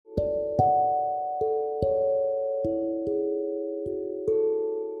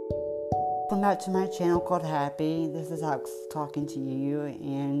Welcome back to my channel called Happy. This is Alex talking to you,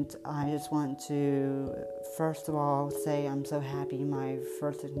 and I just want to first of all say I'm so happy my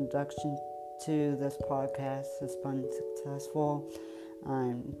first introduction to this podcast has been successful.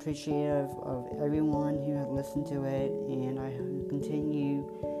 I'm appreciative of everyone who has listened to it, and I continue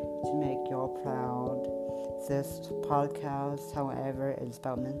to make y'all proud. This podcast, however, is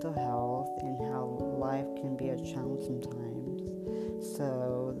about mental health and how life can be a challenge sometimes.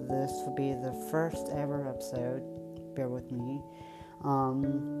 So this will be the first ever episode. Bear with me.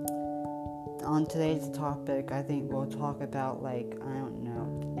 On today's topic, I think we'll talk about intuition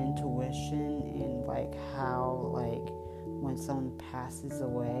and how when someone passes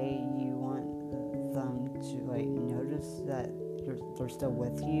away, you want them to notice that they're still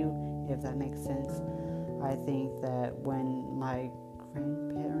with you, if that makes sense. I think that when my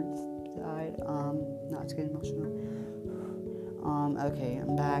grandparents died, not to get emotional. Okay,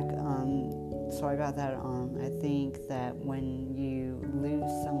 I'm back. Sorry about that. I think that when you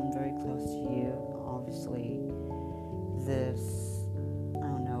lose someone very close to you, obviously, this,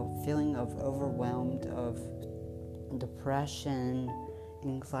 feeling of overwhelmed, of depression,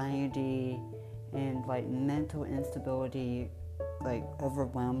 anxiety, and mental instability,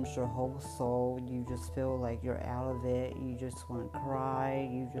 overwhelms your whole soul. You just feel like you're out of it. You just want to cry.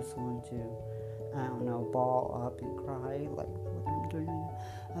 You just want to, ball up and cry, like what I'm doing now.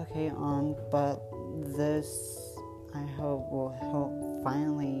 Okay, but this, I hope, will help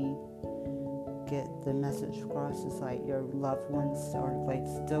finally get the message across. It's your loved ones are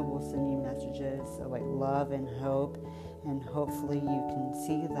still will send you messages of love and hope, and hopefully you can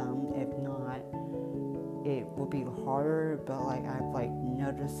see them. If not, it will be harder, but I've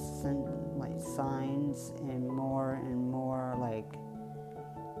noticed signs and more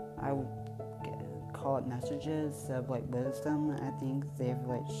I would call it messages of wisdom. I think they've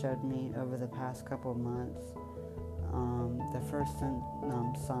showed me over the past couple of months. The first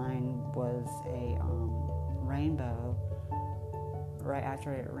sign was a rainbow right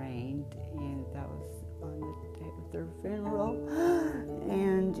after it rained, and that was on the day of their funeral.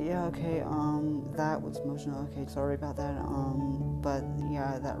 And that was emotional. Okay, sorry about that. But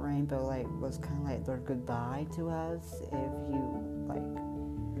yeah, that rainbow was kind of their goodbye to us. If you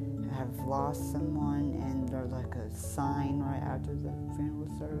have lost someone and there's a sign right after the funeral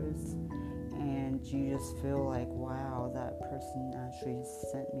service, and you just feel wow, that person actually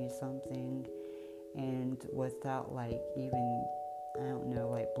sent me something, and without even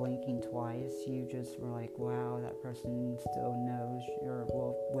blinking twice, you just were wow, that person still knows you're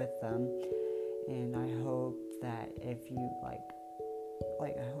with them. And I hope that if you I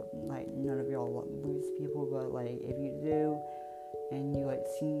hope none of y'all lose people, but if you do and you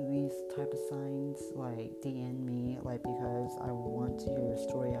see these type of signs, DM me, because I want to hear your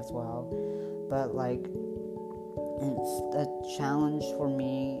story as well. But it's a challenge for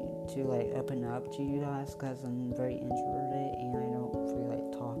me to open up to you guys, because I'm very introverted and I don't really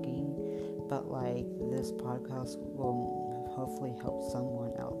like talking. But this podcast will hopefully help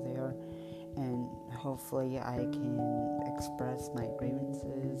someone out there, and hopefully I can express my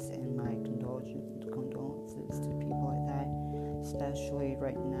grievances and my condolences to people like that. Especially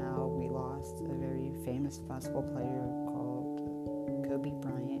right now, we lost a very famous basketball player called Kobe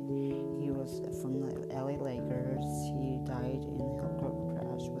Bryant. He was from the LA Lakers. He died in a helicopter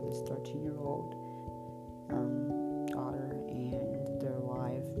crash with his 13-year-old daughter, and their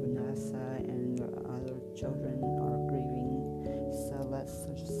wife Vanessa and their other children are grieving. So let's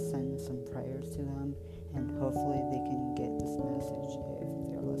just send some prayers to them, and hopefully they can get this message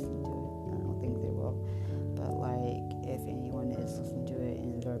if they're listening to it. I don't think they will, but if anyone is listening to it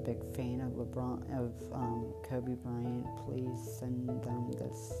and they're a big fan of Kobe Bryant, please send them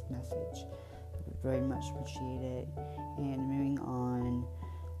this message. Very much appreciate it. And moving on,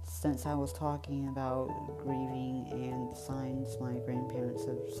 since I was talking about grieving and the signs my grandparents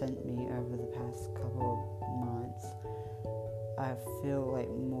have sent me over the past couple of months, I feel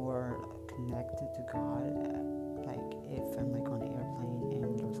more connected to God. If I'm on an airplane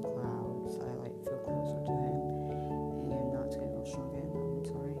and there's clouds, I feel closer to Him. And not to get emotional again, I'm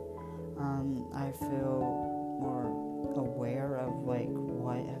sorry. I feel more aware of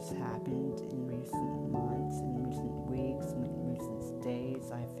what has happened in recent months, in recent weeks, in recent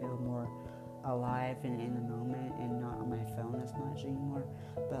days. I feel more alive and in the moment, and not on my phone as much anymore.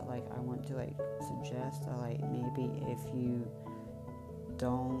 But I want to suggest maybe if you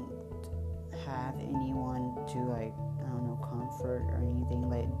don't have anyone to comfort or anything,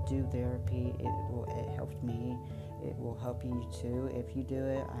 do therapy. It helped me. it will help you too. If you do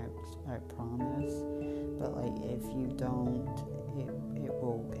it, I promise. But like if you don't,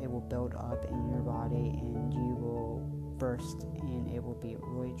 it will build up in your body and you will burst and it will be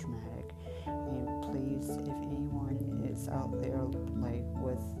really traumatic. And please, if anyone is out there like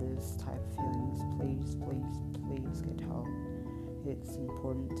with this type of feelings, please get help. It's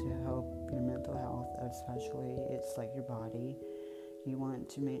important to help your mental health, especially it's like your body. You want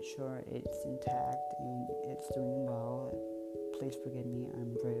to make sure it's intact and it's doing well. Please forgive me,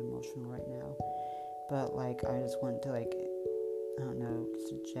 I'm very emotional right now. But like I just want to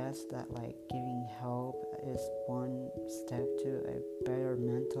suggest that like giving help is one step to a better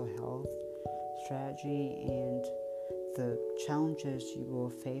mental health strategy, and the challenges you will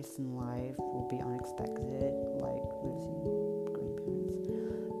face in life will be unexpected, like losing grandparents.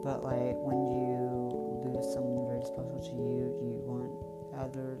 But like when you lose someone very special to you, you want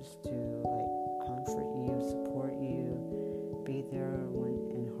others to like comfort you, support you, be there when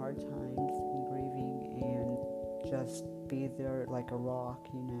in hard times and grieving, and just be there like a rock,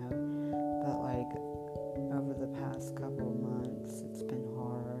 But like over the past couple of months, it's been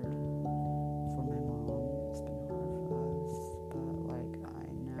hard for my mom. It's been hard for us, but like I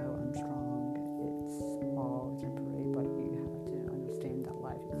know I'm strong. It's all temporary, but you have to understand that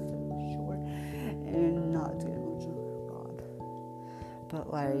life is so short and not to get emotional, God.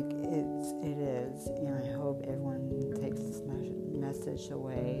 But like it is, and I hope everyone takes this message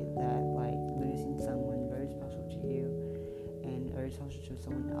away that like losing someone very special to you and very special to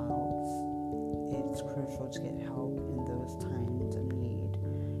someone else, it's crucial to get help in those times of need.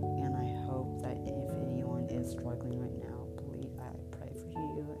 And I hope that if anyone is struggling right now, please, I pray for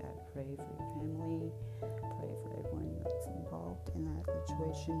you, I pray for your family, pray for everyone that's involved in that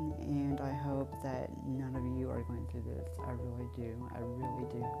situation, and I hope that none of you are going through this. I really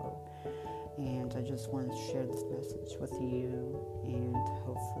do hope. And I just want to share this message with you, and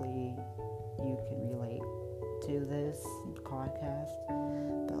hopefully you can relate to this podcast.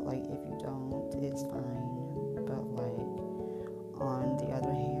 But like if you don't, it's fine. But like on the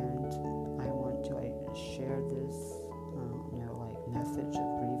other hand, I want to like share this message of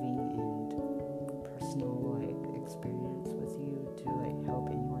grieving and personal like experience with you to like help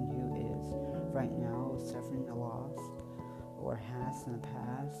anyone who is right now suffering a loss or has in the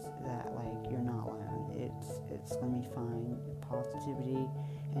past, that like you're not alone. It's gonna be fine. Positivity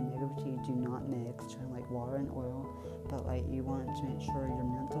and negativity do not mix, kind of like water and oil. But like you want to make sure your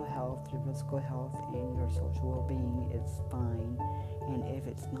mental health, your physical health, and your social well-being is fine. And if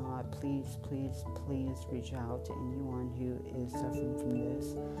it's not, please reach out to anyone who is suffering from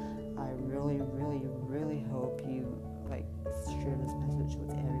this. I really hope you like share this message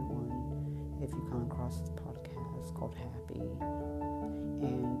with everyone if you come across this podcast called Happy.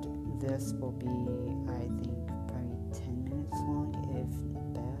 And this will be, I think, probably 10 minutes long, if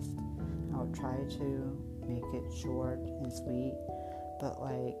best. I'll try to make it short and sweet, but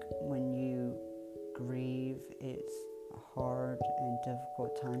like when you grieve, it's a hard and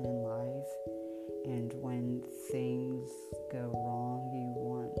difficult time in life, and when things go wrong, you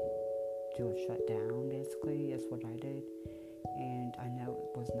want to shut down, basically. That's what I did. And I know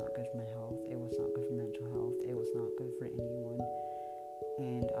it was not good for my health, it was not good for mental health, it was not good for anyone.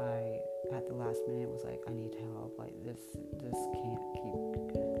 And I, at the last minute, was like, I need help. Like this can't keep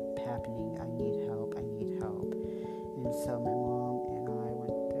happening. I need help. And so my mom and I went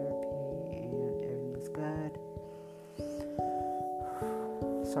to therapy, and everything was good.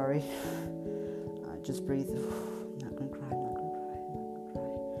 Sorry. Just breathe. I'm not gonna cry.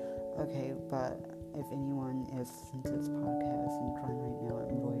 Okay, but if anyone is listening to this podcast and crying right now,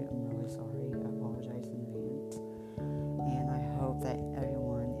 I'm really sorry. I apologize in advance. And I hope that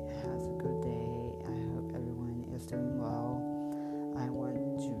everyone has a good day. I hope everyone is doing well. I want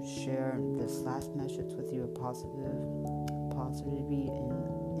to share this last message with you, positivity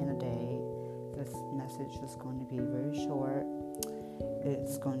in a day. This message is going to be very short.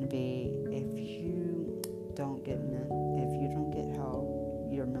 It's going to be, if you don't get help,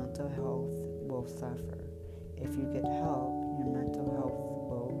 your mental health will suffer. If you get help, your mental health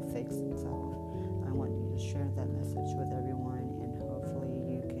will fix itself. I want you to share that message with everyone, and hopefully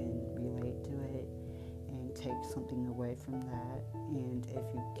you can relate to it and take something away from that. And if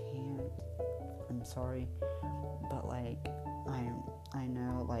you can't, I'm sorry, but like I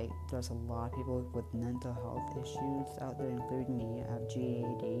know like there's a lot of people with mental health issues out there, including me. I have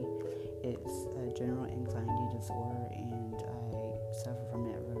GAD. It's a general anxiety disorder, and I suffer from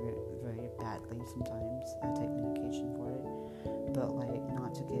it very, very badly sometimes. I take medication for it, but like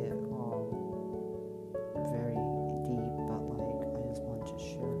not to get all very deep, but like I just want to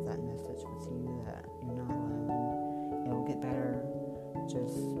share that message with you that you're not alone.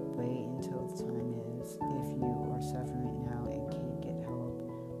 wait until the time is. If you are suffering right now and can't get help,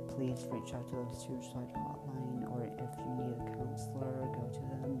 please reach out to the suicide hotline, or if you need a counselor, go to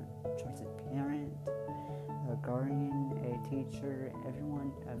them, trusted parent, a guardian, a teacher,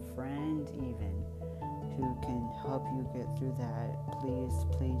 everyone, a friend even, who can help you get through that. Please,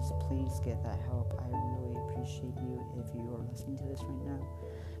 please, please get that help. I really appreciate you if you are listening to this right now,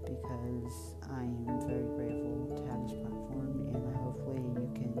 because I am very grateful to have this platform, and hopefully you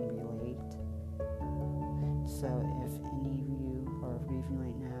can relate. So if any of you are grieving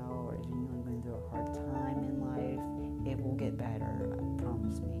right now, or if anyone's going through a hard time in life, it will get better,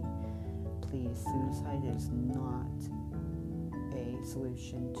 promise me. Please, suicide is not a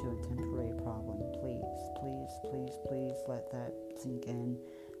solution to a temporary problem. Please, please, please, please let that sink in.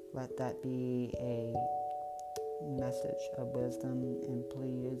 Let that be a message of wisdom, and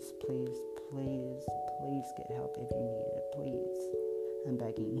please, please, please, please get help if you need it. Please, I'm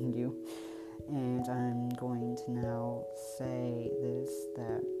begging you. And I'm going to now say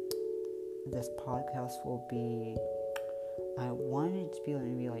that this podcast will be, I want it to be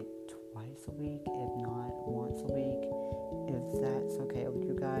maybe like twice a week, if not once a week, if that's okay with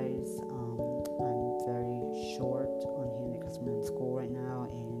you guys. I'm very short on hand because I'm in school right now,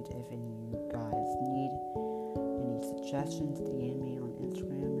 and if any of you guys need any suggestions, DM me